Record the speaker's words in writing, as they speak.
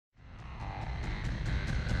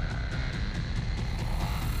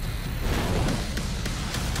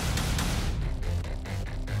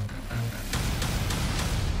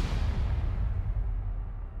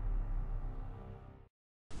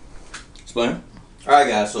Explain. Alright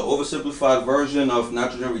guys, so oversimplified version of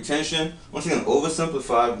nitrogen retention. Once again,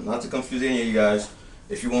 oversimplified, not to confuse any of you guys.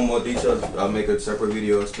 If you want more details, I'll make a separate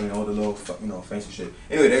video explaining all the little, fancy shit.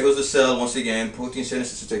 Anyway, there goes the cell. Once again, protein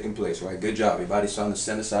synthesis is taking place, right? Good job. Your body's trying to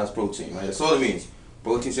synthesize protein, right? That's all it means.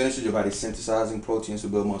 Protein synthesis, your body's synthesizing proteins to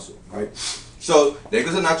build muscle, right? So there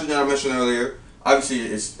goes the nitrogen I mentioned earlier. Obviously,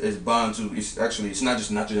 it's bound to. It's not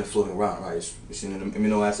just nitrogen floating around, right? It's in an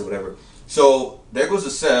amino acid, whatever. So there goes the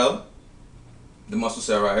cell, the muscle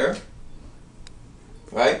cell right here.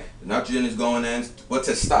 Right? The nitrogen is going in. What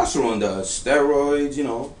testosterone does, steroids,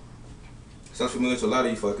 sounds familiar to a lot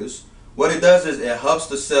of you fuckers. What it does is it helps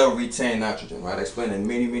the cell retain nitrogen, right? I explained in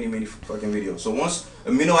many fucking videos. So once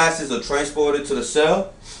amino acids are transported to the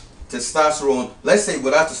cell, testosterone, let's say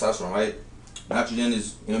without testosterone, right? Nitrogen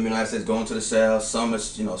is, amino acids going to the cell. Some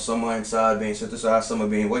is, some are inside being synthesized, some are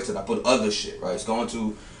being wasted. I put other shit, right? It's going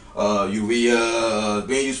to urea,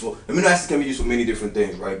 being useful. Amino acids can be used for many different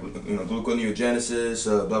things, right?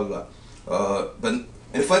 Gluconeogenesis, blah blah blah. And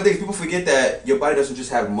the funny thing is, people forget that your body doesn't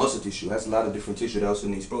just have muscle tissue. It has a lot of different tissue that also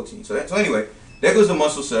needs protein. So anyway, there goes the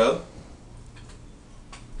muscle cell,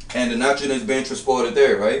 and the nitrogen is being transported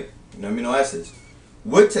there, right? Amino acids.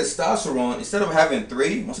 With testosterone, instead of having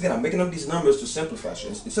 3, once again, I'm making up these numbers to simplify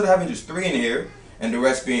shit. Instead of having just 3 in here and the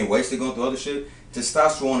rest being wasted going through other shit,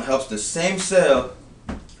 testosterone helps the same cell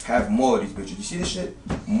have more of these bitches. You see this shit?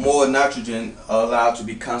 More nitrogen allowed to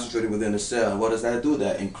be concentrated within the cell. And what does that do?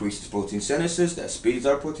 That increases protein synthesis. That speeds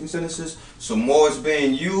up protein synthesis. So more is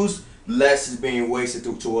being used, less is being wasted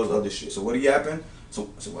towards other shit. So what do you happen? So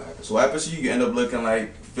what happens? So what happens to you? You end up looking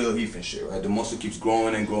like Phil Heath and shit, right? The muscle keeps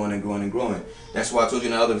growing and growing and growing and growing. That's why I told you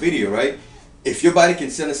in the other video, right? If your body can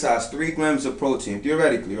synthesize 3 grams of protein,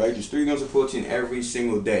 theoretically, right? Just 3 grams of protein every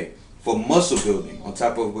single day for muscle building on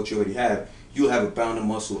top of what you already have, you'll have a pound of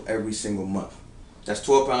muscle every single month. That's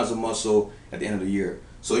 12 pounds of muscle at the end of the year.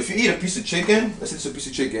 So if you eat a piece of chicken, let's say it's a piece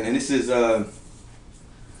of chicken, and this is,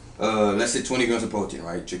 let's say 20 grams of protein,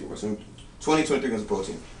 right? Chicken breast, 23 grams of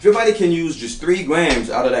protein. If your body can use just 3 grams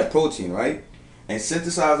out of that protein, right? And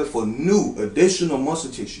synthesize it for new, additional muscle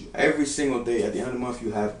tissue every single day, at the end of the month,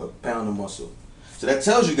 you have a pound of muscle. So that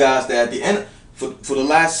tells you guys that at the end, for the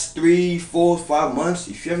last 3, 4, 5 months,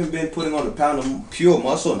 if you haven't been putting on a pound of pure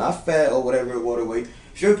muscle, not fat or whatever water weight,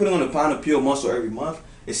 if you're putting on a pound of pure muscle every month,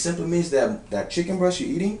 it simply means that that chicken breast you're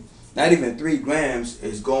eating, not even 3 grams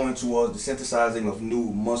is going towards the synthesizing of new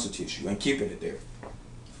muscle tissue and keeping it there.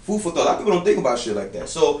 Food for thought. A lot of people don't think about shit like that.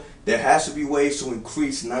 So there has to be ways to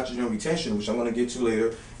increase nitrogen retention, which I'm going to get to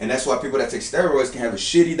later. And that's why people that take steroids can have a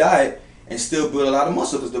shitty diet and still build a lot of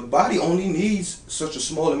muscle, because the body only needs such a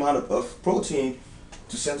small amount of protein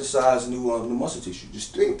to synthesize new muscle tissue.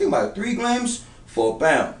 Just think about it. 3 grams for a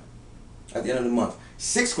pound at the end of the month.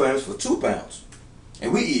 6 grams for 2 pounds.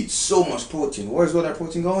 And we eat so much protein. Where's all that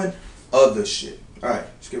protein going? Other shit. Alright,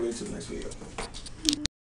 let's get ready to the next video.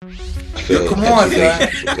 Yo, come on,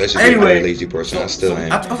 guys. That's just a very lazy person. I still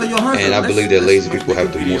am. And I believe that lazy people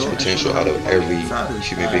have the most potential out of every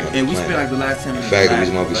human being on the planet. In fact, the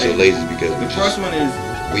reason why we're so lazy is because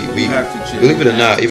we believe it or not,